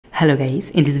Hello guys,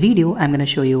 in this video I'm going to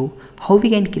show you how we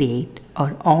can create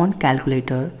our own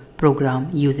calculator program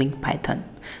using Python.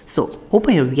 So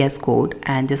open your VS Code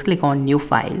and just click on new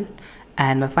file,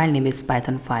 and my file name is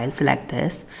Python file. Select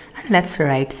this and let's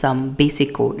write some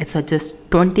basic code. It's just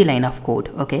 20 line of code.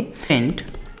 Okay, print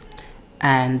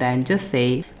and then just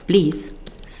say please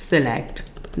select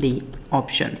the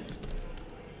options.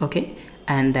 Okay,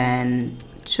 and then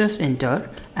just enter,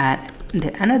 and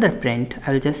then another print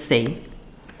I will just say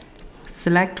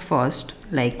select first,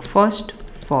 like first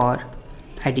for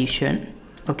addition.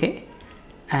 Okay,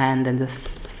 and then the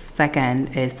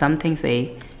second is something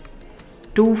say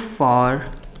 2 for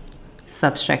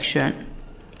subtraction,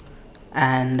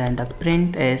 and then the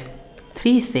print is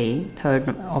 3, say third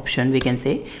option we can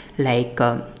say like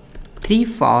 3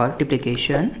 for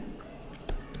multiplication,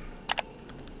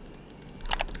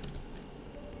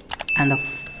 and the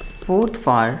fourth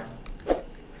for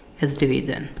is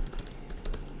division,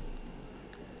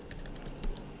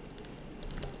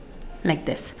 like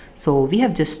this. So we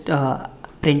have just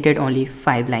printed only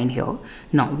 5 lines here.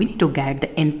 Now we need to get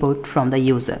the input from the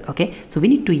user. Okay, so we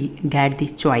need to get the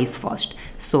choice first.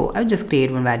 So I'll just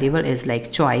create one variable is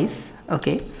like choice.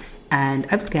 Okay, and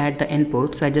I'll get the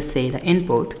input. So I just say the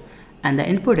input, and the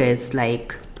input is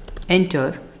like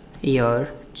enter your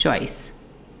choice,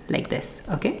 like this.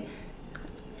 Okay,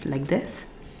 like this.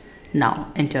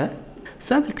 Now enter.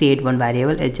 So I will create one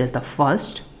variable, it's just the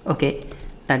first. Okay,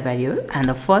 that variable, and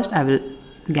the first I will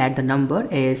get the number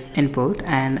is input,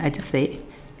 and I just say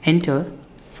enter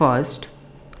first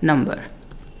number,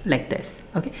 like this.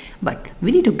 Okay, but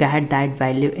we need to get that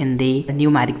value in the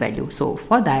numeric value. So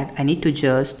for that I need to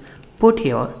just put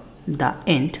here the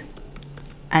int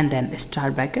and then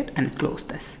start bracket and close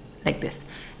this, like this.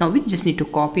 Now we just need to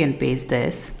copy and paste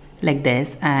this like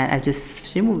this, and I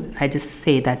just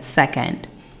say that second,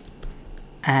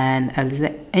 and I will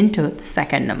say enter the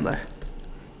second number,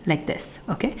 like this.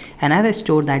 Okay, and I will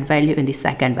store that value in the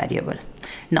second variable.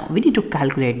 Now we need to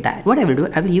calculate that. What I will do,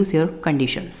 I will use your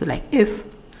condition. So like if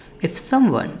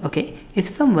someone, okay, if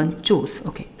someone choose,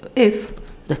 okay, if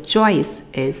the choice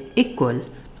is equal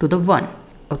to the 1,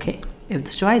 okay, if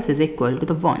the choice is equal to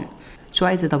the 1,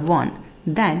 choice is the 1,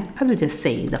 then I will just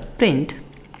say the print,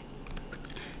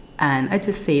 and I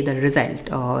just say the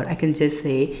result, or I can just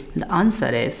say the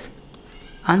answer is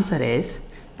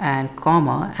and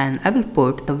comma, and I will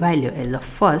put the value in the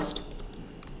first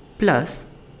plus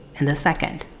in the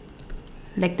second,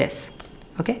 like this.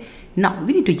 Okay, now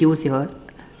we need to use your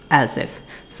else if.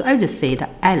 So I'll just say the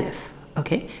elif,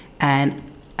 okay, and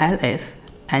elif,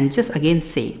 and just again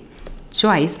say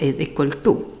choice is equal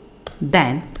to,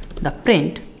 then the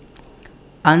print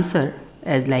answer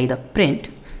is like the print,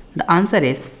 the answer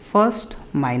is first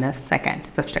minus second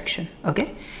subtraction.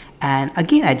 Okay, and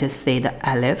again I just say the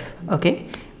elif. Okay,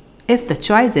 if the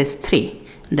choice is 3,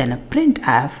 then a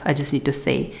printf, I just need to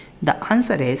say the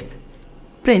answer is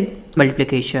print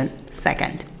multiplication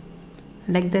second,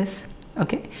 like this.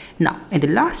 Okay, now in the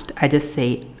last I just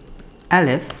say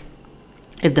elif,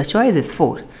 if the choice is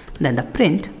 4, then the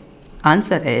print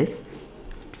answer is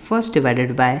first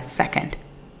divided by second,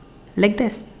 like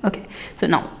this. Okay, so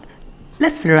now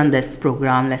let's run this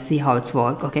program. Let's see how it's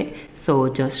work. Okay, so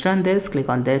just run this, click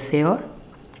on this here,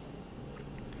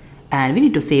 and we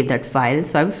need to save that file.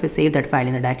 So I will save that file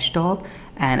in the desktop,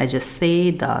 and I just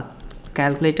say the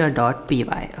calculator.py.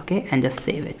 okay, and just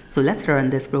save it. So let's run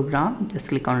this program. Just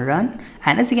click on run,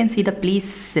 and as you can see the please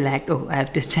select, oh I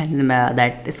have to change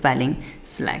that spelling,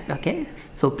 select. Okay,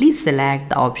 so please select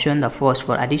the option the first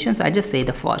for addition. So I just say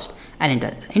the first and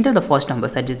enter the first number.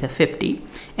 So I just say 50,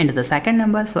 enter the second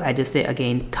number, so I just say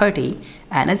again 30,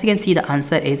 and as you can see the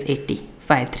answer is 80,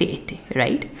 5380,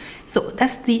 right? So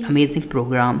that's the amazing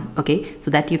program, okay,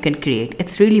 so that you can create.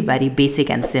 It's really very basic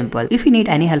and simple. If you need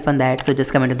any help on that, so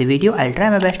just comment on the video. I'll try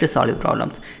my best to solve your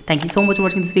problems. Thank you so much for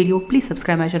watching this video. Please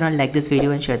subscribe my channel, like this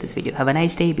video, and share this video. Have a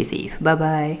nice day. Be safe. Bye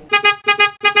bye.